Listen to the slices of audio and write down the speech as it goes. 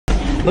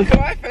Look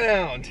who I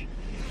found.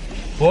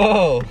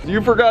 Whoa.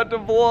 You forgot to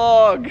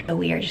vlog. So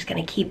we are just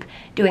gonna keep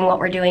doing what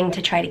we're doing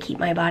to try to keep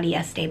my body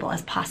as stable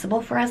as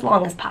possible for as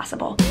long as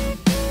possible.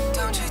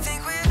 Don't you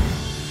think we're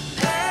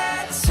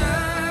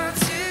better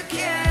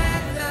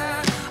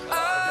together?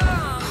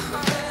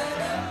 Oh,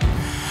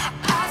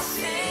 I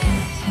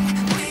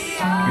think we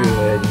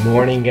are. Good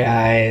morning,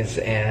 guys,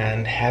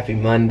 and happy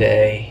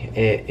Monday.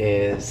 It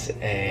is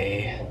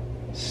a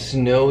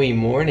snowy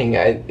morning.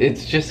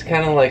 It's just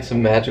kind of like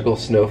some magical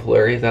snow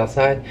flurries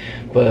outside,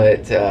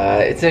 but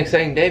it's an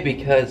exciting day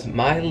because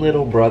my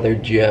little brother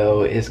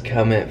Joe is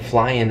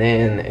flying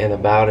in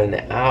about an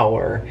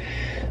hour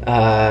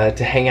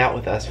to hang out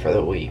with us for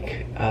the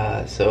week.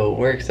 So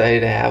we're excited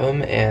to have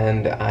him,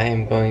 and I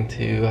am going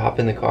to hop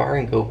in the car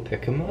and go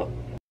pick him up.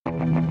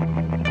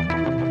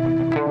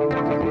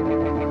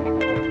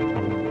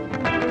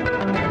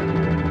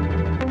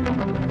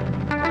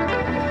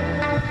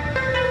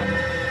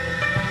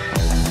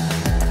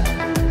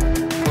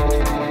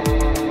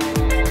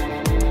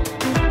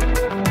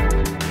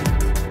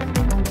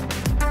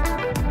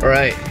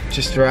 Alright,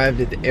 just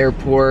arrived at the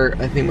airport.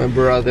 I think my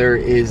brother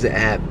is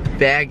at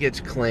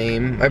baggage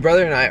claim. My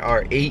brother and I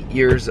are 8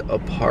 years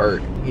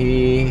apart.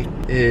 He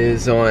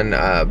is on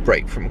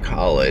break from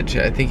college.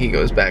 I think he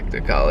goes back to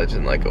college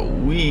in like a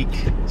week.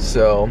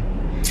 So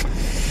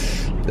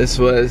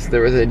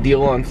there was a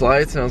deal on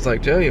flights, and I was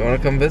like, Joe, you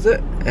want to come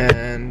visit?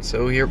 And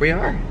so here we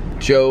are.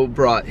 Joe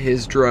brought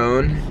his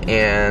drone,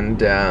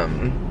 and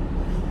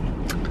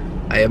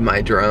I have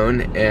my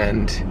drone,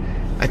 and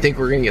I think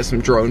we're gonna get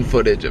some drone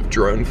footage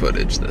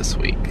this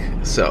week.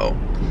 So,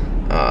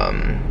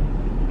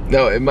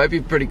 no, it might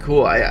be pretty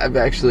cool. I've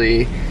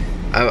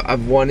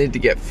wanted to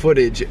get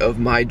footage of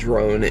my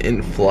drone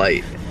in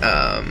flight.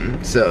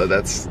 So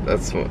that's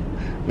what,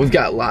 we've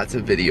got lots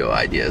of video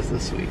ideas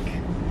this week.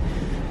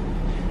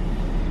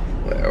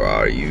 Where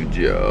are you,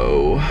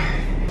 Joe?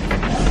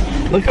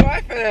 Look who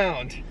I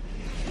found.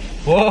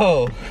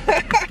 Whoa.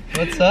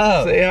 What's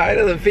up? Say hi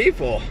to the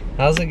people.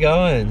 How's it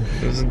going?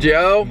 This is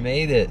Joe.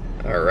 Made it.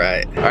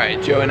 Alright,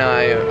 Joe and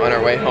I on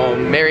our way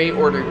home. Mary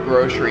ordered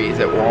groceries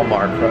at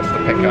Walmart for us to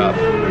pick up.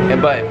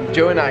 But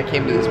Joe and I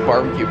came to this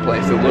barbecue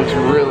place that looks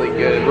really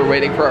good. We're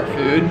waiting for our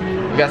food.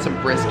 We got some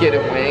brisket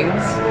and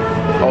wings.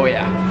 Oh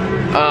yeah.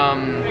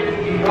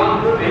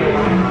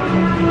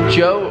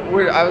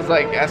 I was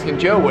like asking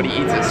Joe what he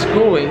eats at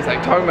school, and he's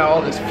like talking about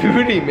all this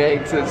food he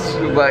makes. It's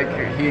like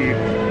he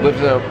lives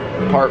in an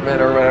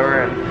apartment or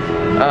whatever, and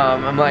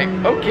I'm like,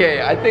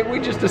 okay, I think we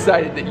just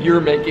decided that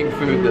you're making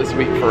food this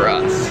week for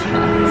us.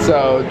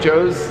 So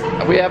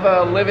we have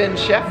a live-in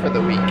chef for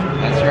the week.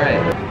 That's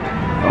right.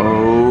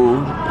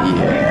 Oh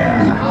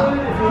yeah.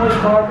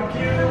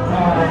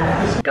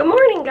 Good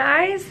morning,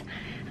 guys.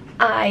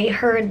 I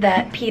heard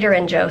that Peter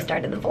and Joe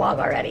started the vlog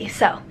already,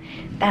 so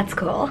that's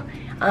cool.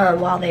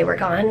 While they were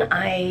gone,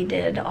 I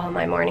did all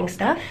my morning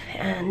stuff,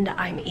 and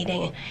I'm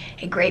eating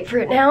a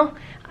grapefruit now.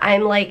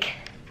 I'm like,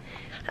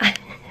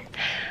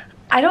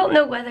 I don't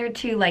know whether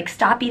to like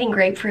stop eating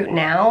grapefruit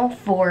now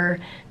for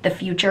the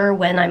future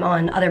when I'm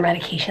on other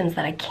medications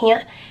that I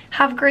can't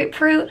have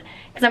grapefruit,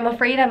 because I'm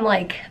afraid I'm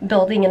like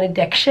building an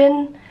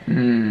addiction,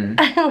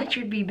 which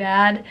would be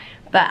bad.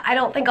 But I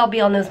don't think I'll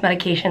be on those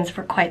medications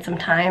for quite some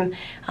time.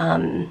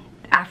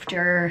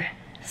 After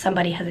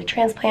somebody has a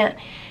transplant,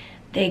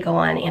 they go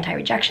on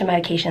anti-rejection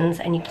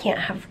medications, and you can't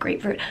have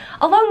grapefruit,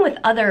 along with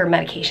other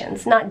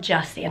medications, not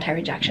just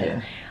anti-rejection.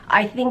 Yeah.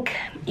 I think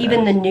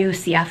even the new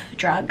CF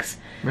drugs.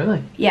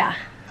 Really? Yeah.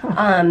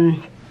 Huh.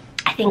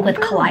 I think with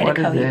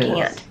Kalydeco you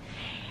can't.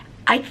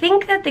 I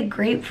think that the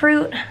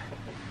grapefruit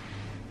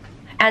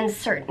and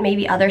certain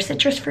maybe other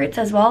citrus fruits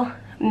as well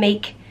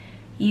make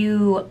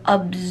you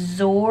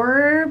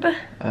absorb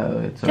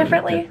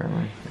differently.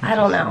 I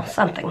don't know,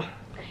 something.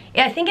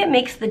 Yeah, I think it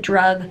makes the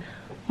drug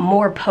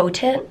more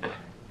potent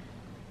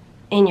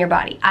in your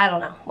body. I don't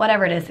know.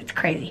 Whatever it is, it's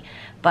crazy.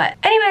 But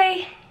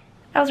anyway,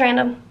 that was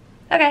random.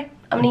 Okay,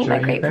 I'm gonna eat my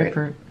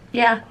grapefruit.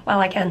 Yeah, while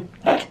I can.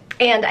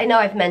 And I know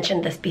I've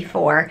mentioned this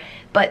before,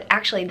 but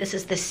actually this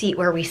is the seat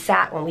where we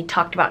sat when we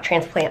talked about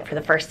transplant for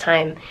the first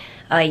time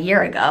a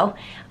year ago.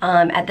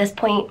 At this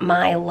point,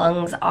 my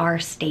lungs are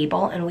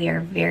stable, and we are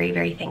very,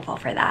 very thankful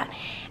for that.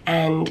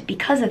 And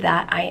because of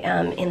that, I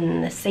am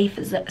in the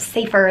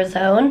safer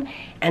zone,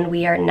 and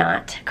we are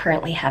not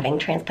currently having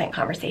transplant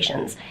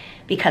conversations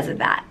because of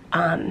that.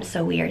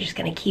 So we are just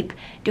gonna keep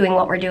doing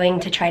what we're doing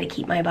to try to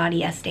keep my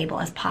body as stable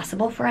as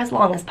possible for as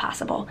long as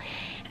possible.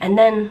 And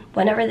then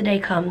whenever the day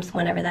comes,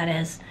 whenever that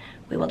is,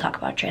 we will talk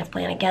about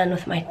transplant again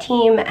with my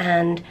team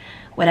and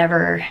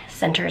whatever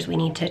centers we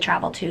need to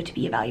travel to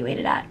be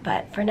evaluated at.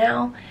 But for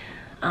now,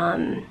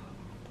 I'm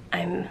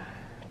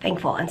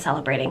thankful and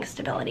celebrating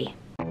stability.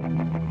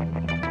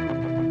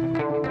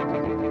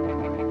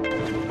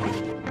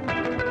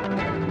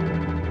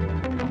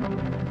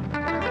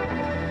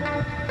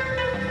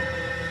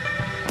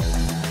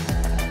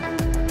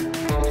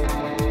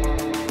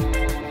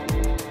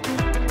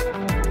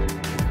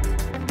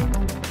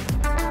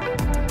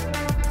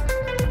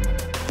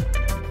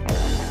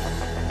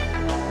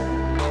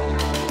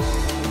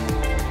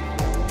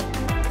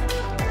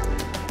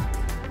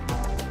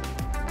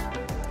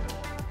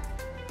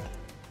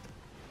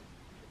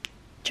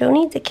 Joe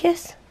needs a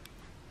kiss.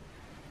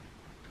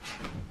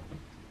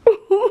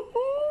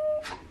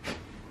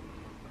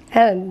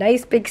 Had a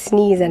nice big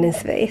sneeze on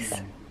his face.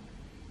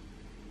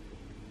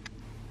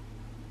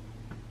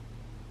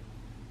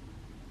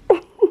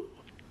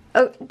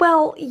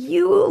 Well,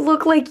 you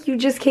look like you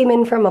just came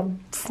in from a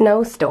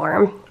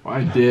snowstorm.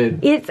 I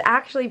did. It's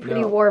actually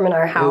pretty warm in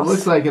our house. It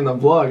looks like in the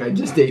vlog I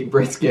just ate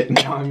brisket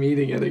and now I'm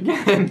eating it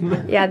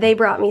again. Yeah, they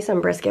brought me some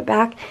brisket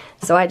back,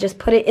 so I just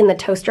put it in the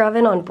toaster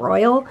oven on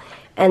broil,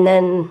 and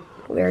then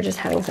we were just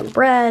having some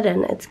bread,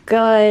 and it's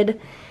good.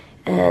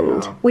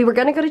 And we were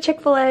gonna go to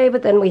Chick-fil-A,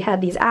 but then we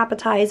had these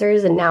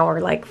appetizers, and now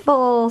we're like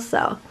full,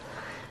 so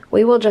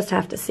we will just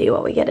have to see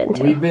what we get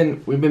into. We've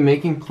been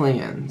making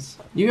plans.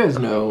 You guys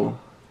know,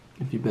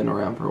 if you've been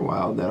around for a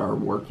while, that our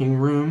working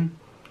room,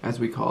 as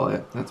we call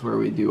it, that's where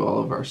we do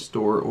all of our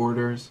store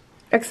orders.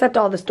 Except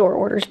all the store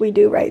orders we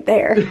do right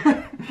there.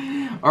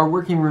 Our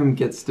working room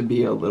gets to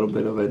be a little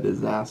bit of a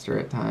disaster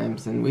at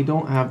times, and we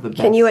don't have the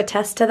best... Can you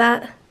attest to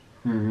that?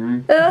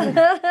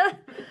 Mm-hmm.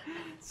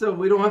 So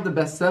we don't have the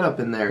best setup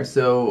in there,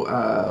 so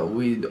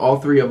all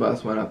three of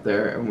us went up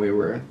there and we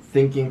were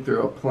thinking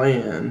through a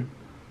plan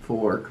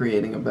for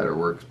creating a better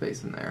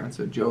workspace in there. And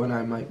so Joe and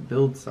I might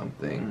build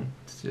something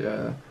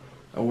to...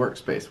 a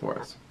workspace for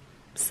us.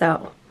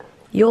 So,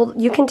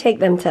 you can take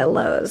them to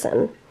Lowe's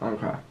and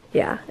okay.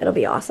 Yeah, it'll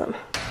be awesome.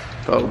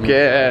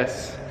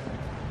 Focus.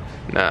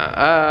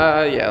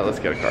 Nah, yeah, let's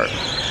get a cart.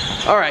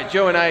 All right,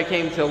 Joe and I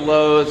came to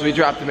Lowe's. We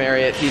dropped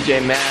Mary at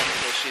TJ Maxx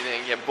so she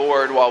didn't get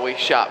bored while we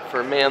shop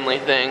for manly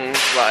things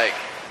like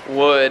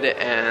wood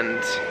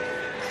and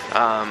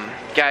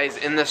guys,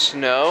 in the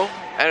snow.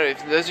 I don't know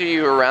if those of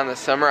you around the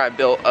summer, I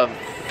built a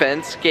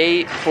fence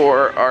gate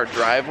for our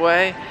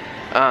driveway.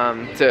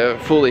 To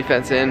fully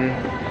fence in.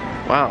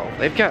 Wow,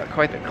 they've got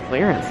quite the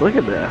clearance. Look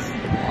at this.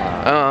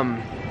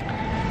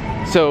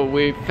 So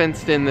we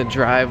fenced in the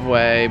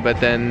driveway, but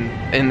then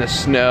in the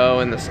snow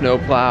and the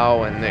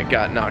snowplow, and it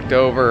got knocked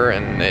over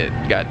and it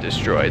got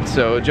destroyed.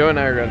 So Joe and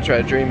I are gonna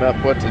try to dream up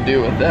what to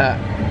do with that.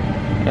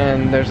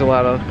 And there's a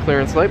lot of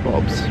clearance light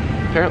bulbs,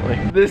 apparently.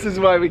 This is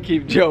why we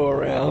keep Joe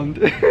around.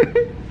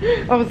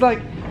 I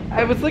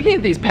was looking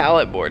at these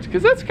pallet boards,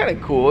 because that's kind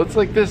of cool. It's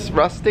like this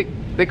rustic,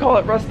 they call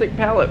it rustic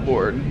pallet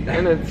board,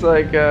 and it's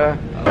like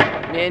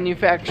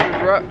manufactured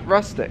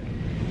rustic.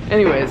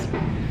 Anyways,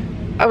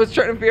 I was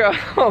trying to figure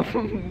out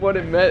what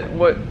it meant,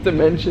 what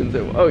dimensions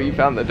it was. Oh, you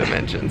found the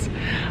dimensions.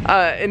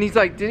 And he's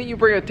like, didn't you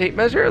bring a tape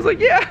measure? I was like,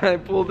 yeah, I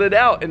pulled it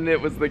out, and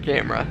it was the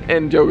camera.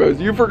 And Joe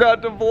goes, you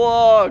forgot to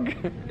vlog.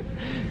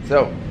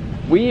 So,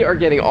 we are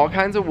getting all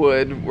kinds of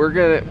wood.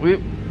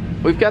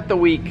 We've got the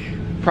week,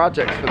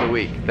 projects for the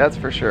week, that's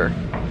for sure.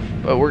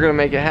 But we're gonna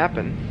make it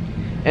happen.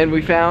 And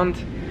we're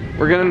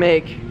gonna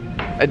make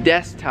a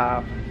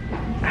desktop.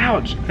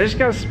 Ouch, I just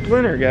got a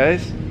splinter,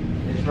 guys.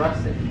 It's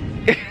rusted.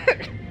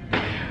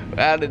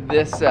 Out of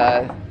this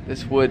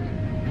this wood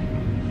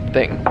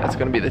thing. That's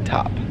gonna be the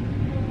top.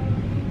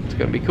 It's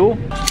gonna be cool.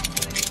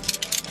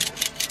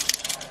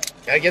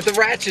 Gotta get the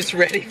ratchets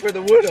ready for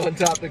the wood on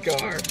top of the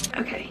car.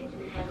 Okay,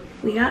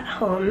 we got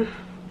home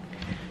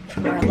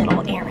from our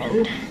little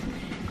errand.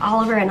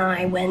 Oliver and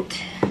I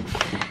went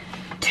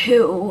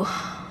to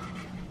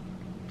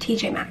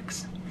TJ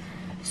Maxx.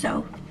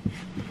 So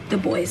the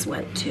boys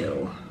went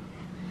to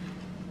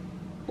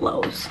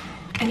Lowe's.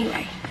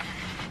 Anyway,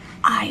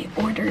 I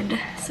ordered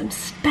some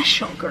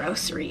special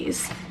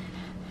groceries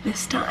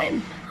this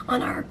time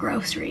on our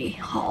grocery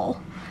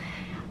haul.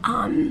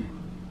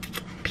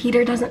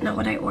 Peter doesn't know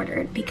what I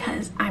ordered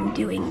because I'm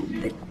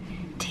doing the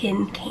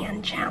tin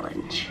can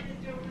challenge.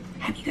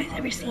 Have you guys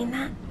ever seen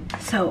that?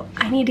 So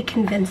I need to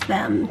convince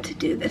them to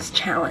do this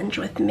challenge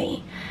with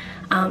me.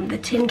 The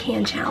tin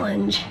can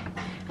challenge,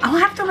 I'll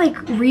have to like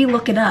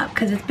re-look it up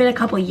because it's been a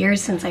couple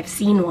years since I've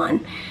seen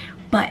one.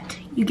 But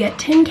you get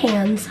tin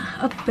cans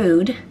of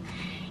food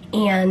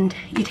and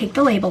you take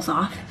the labels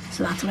off.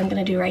 So that's what I'm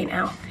gonna do right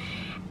now.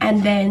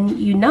 And then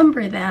you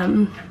number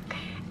them,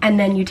 and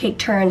then you take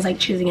turns like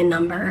choosing a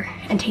number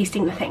and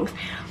tasting the things.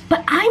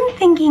 But I'm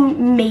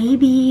thinking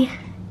maybe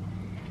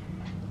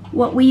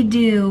what we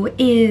do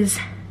is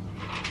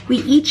we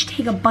each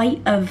take a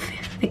bite of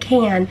the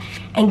can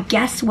and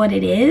guess what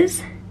it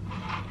is,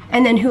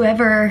 and then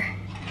whoever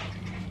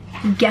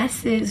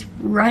guesses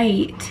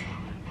right,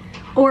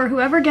 or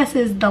whoever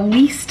guesses the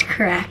least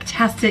correct,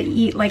 has to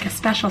eat like a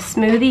special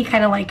smoothie,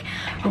 kind of like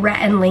Rhett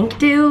and Link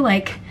do.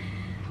 Like,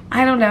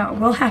 I don't know,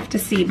 we'll have to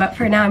see, but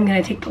for now I'm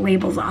gonna take the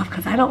labels off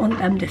because I don't want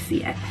them to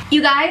see it.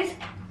 You guys,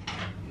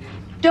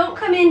 don't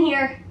come in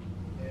here.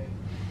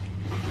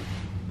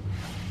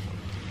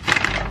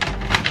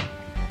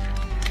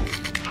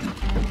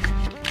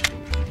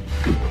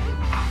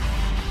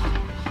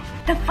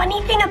 The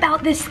funny thing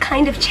about this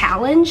kind of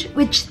challenge,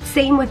 which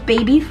same with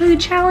baby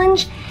food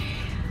challenge,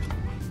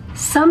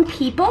 some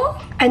people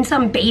and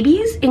some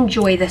babies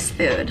enjoy this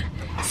food.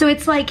 So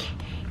it's like,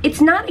 it's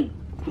nothing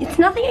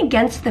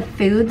against the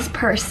foods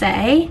per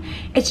se.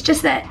 It's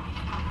just that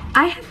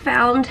I have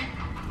found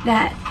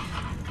that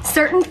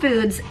certain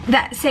foods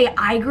that say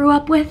I grew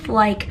up with,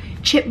 like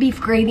chip beef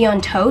gravy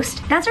on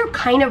toast. That's a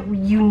kind of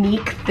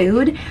unique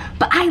food,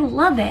 but I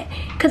love it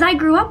because I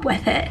grew up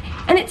with it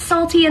and it's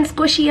salty and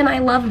squishy and I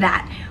love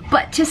that.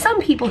 But to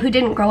some people who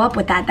didn't grow up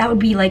with that, that would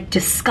be like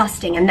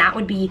disgusting and that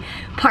would be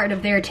part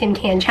of their tin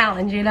can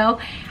challenge, you know?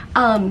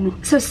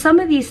 So some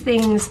of these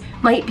things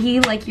might be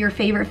like your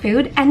favorite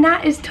food and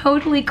that is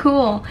totally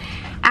cool.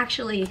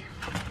 Actually,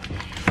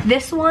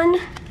 this one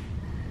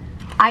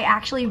I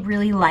actually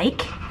really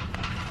like,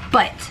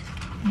 but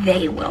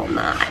they will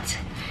not.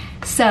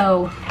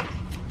 So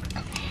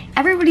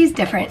everybody's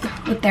different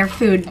with their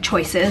food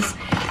choices,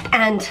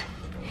 and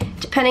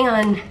depending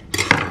on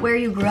where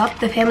you grew up,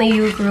 the family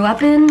you grew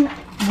up in,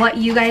 what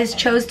you guys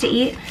chose to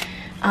eat,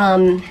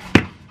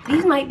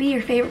 these might be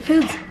your favorite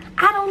foods.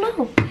 I don't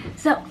know.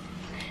 So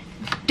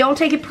don't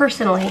take it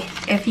personally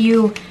if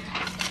you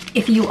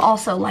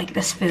also like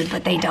this food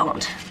but they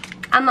don't.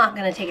 I'm not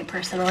gonna take it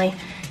personally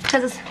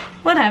because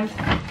whatever,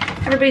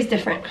 everybody's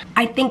different.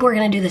 I think we're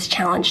gonna do this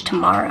challenge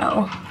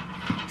tomorrow,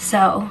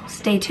 so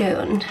stay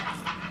tuned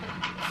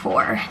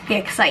for the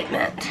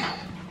excitement.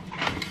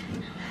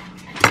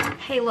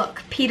 Hey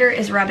look, Peter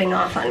is rubbing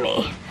off on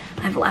me.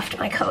 I've left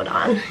my coat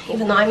on,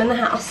 even though I'm in the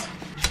house.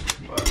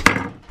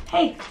 What?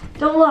 Hey,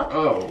 don't look.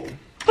 Oh.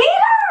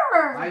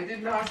 Peter! I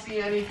did not see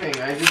anything.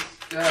 I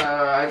just,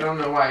 I don't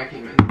know why I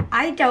came in.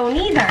 I don't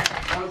either.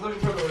 I was looking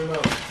for the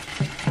remote.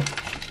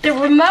 The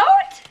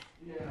remote?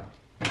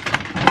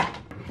 Yeah.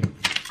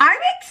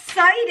 I'm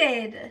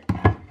excited.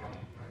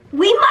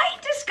 We might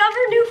discover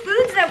new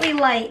foods that we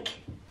like.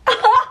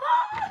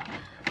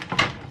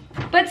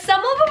 But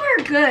some of them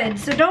are good,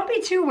 so don't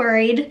be too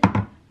worried.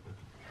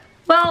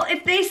 Well,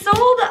 if they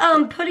sold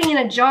pudding in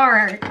a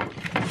jar,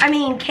 I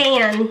mean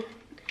can,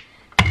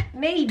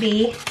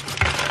 maybe.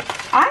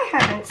 I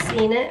haven't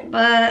seen it,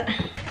 but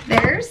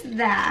there's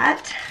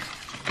that.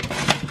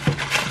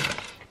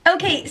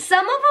 Okay,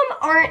 some of them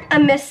aren't a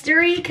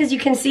mystery because you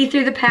can see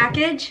through the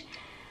package,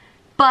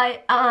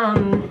 but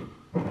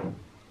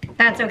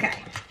that's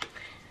okay.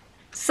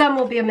 Some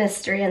will be a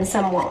mystery and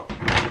some won't.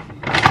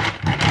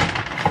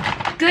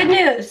 Good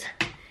news.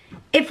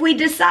 If we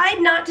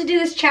decide not to do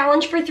this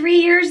challenge for 3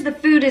 years, the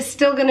food is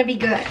still gonna be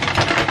good.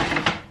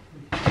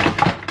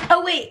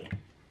 Oh wait,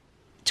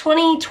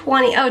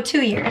 2020, oh,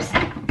 2 years.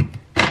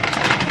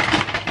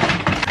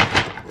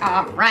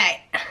 All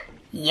right,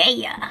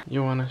 yeah.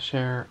 You want to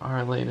share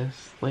our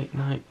latest late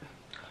night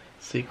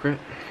secret?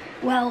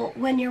 Well,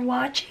 when you're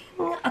watching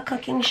a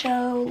cooking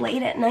show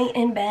late at night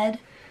in bed,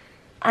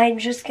 I'm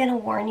just gonna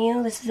warn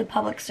you, this is a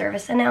public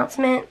service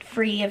announcement,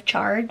 free of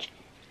charge.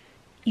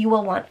 You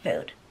will want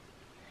food.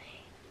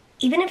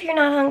 Even if you're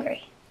not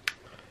hungry.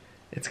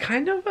 It's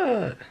kind of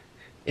a...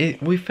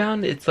 we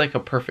found it's like a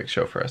perfect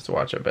show for us to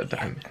watch at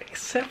bedtime,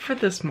 except for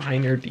this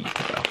minor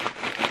detail.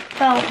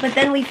 Well, but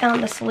then we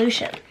found the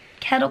solution.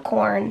 Kettle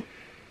corn,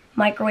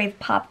 microwave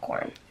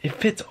popcorn. It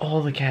fits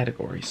all the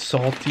categories.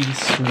 Salty,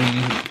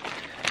 sweet,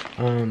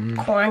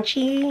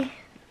 Crunchy.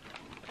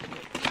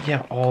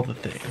 Yeah, all the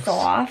things.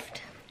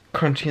 Soft.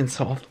 Crunchy and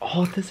soft,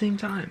 all at the same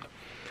time.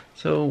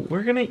 So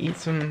we're gonna eat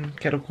some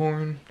kettle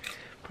corn,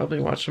 probably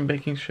watch some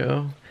baking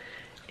show,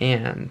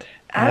 and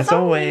as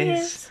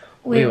always,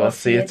 we will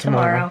see you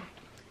tomorrow.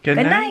 Good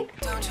night.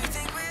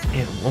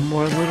 And one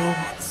more little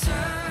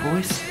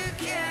voice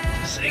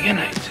to say good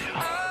night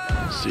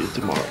to. See you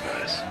tomorrow,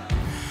 guys.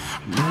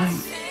 Good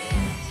night.